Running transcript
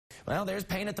Well, there's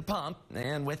pain at the pump,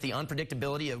 and with the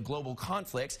unpredictability of global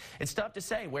conflicts, it's tough to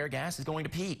say where gas is going to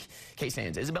peak.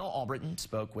 KSAN's Isabel Albritton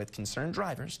spoke with concerned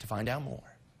drivers to find out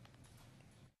more.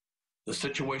 The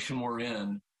situation we're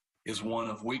in is one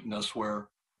of weakness where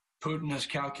Putin has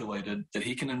calculated that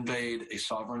he can invade a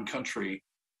sovereign country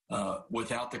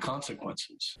without the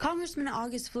consequences. Congressman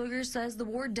August Pfluger says the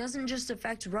war doesn't just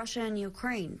affect Russia and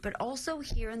Ukraine, but also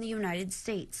here in the United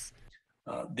States.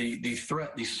 The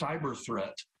threat, the cyber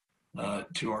threat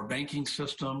to our banking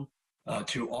system,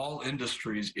 to all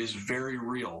industries is very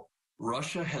real.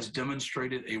 Russia has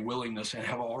demonstrated a willingness and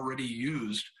have already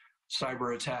used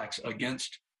cyber attacks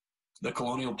against the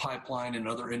Colonial Pipeline and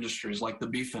other industries like the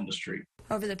beef industry.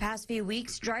 Over the past few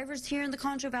weeks, drivers here in the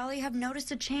Concho Valley have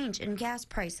noticed a change in gas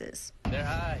prices. They're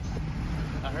high.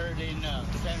 I heard in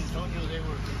San Antonio they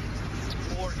were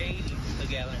 $4.80 a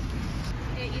gallon.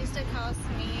 It used to cost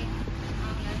me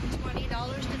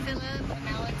 $20 to fill up, and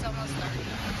now it's almost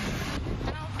 $30.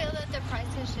 I don't feel that the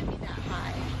prices should be that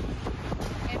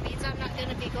high. It means I'm not going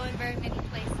to be going very many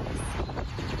places.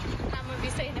 I'm going to be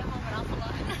staying at home an awful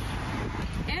lot.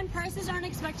 And prices aren't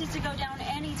expected to go down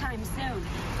anytime soon.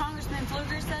 Congressman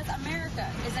Pfluger says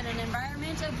America is in an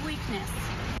environment of weakness.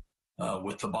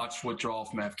 With the botched withdrawal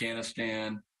from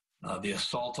Afghanistan, the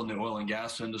assault on the oil and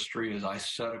gas industry, as I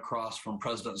sat across from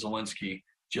President Zelensky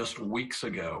just weeks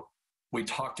ago, we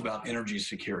talked about energy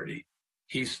security.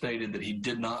 He stated that he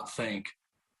did not think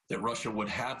that Russia would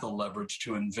have the leverage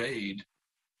to invade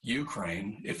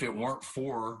Ukraine if it weren't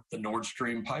for the Nord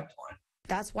Stream pipeline.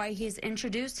 That's why he's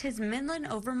introduced his Midland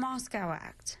over Moscow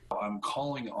Act. I'm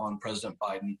calling on President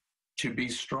Biden to be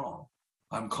strong.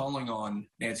 I'm calling on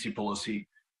Nancy Pelosi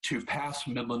to pass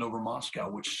Midland over Moscow,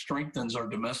 which strengthens our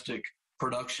domestic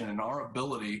production and our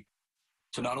ability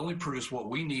to not only produce what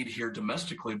we need here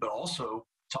domestically, but also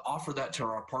to offer that to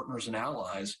our partners and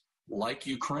allies like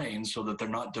Ukraine so that they're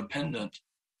not dependent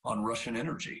on Russian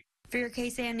energy. For your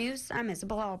KSAN News, I'm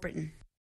Isabel Albritton.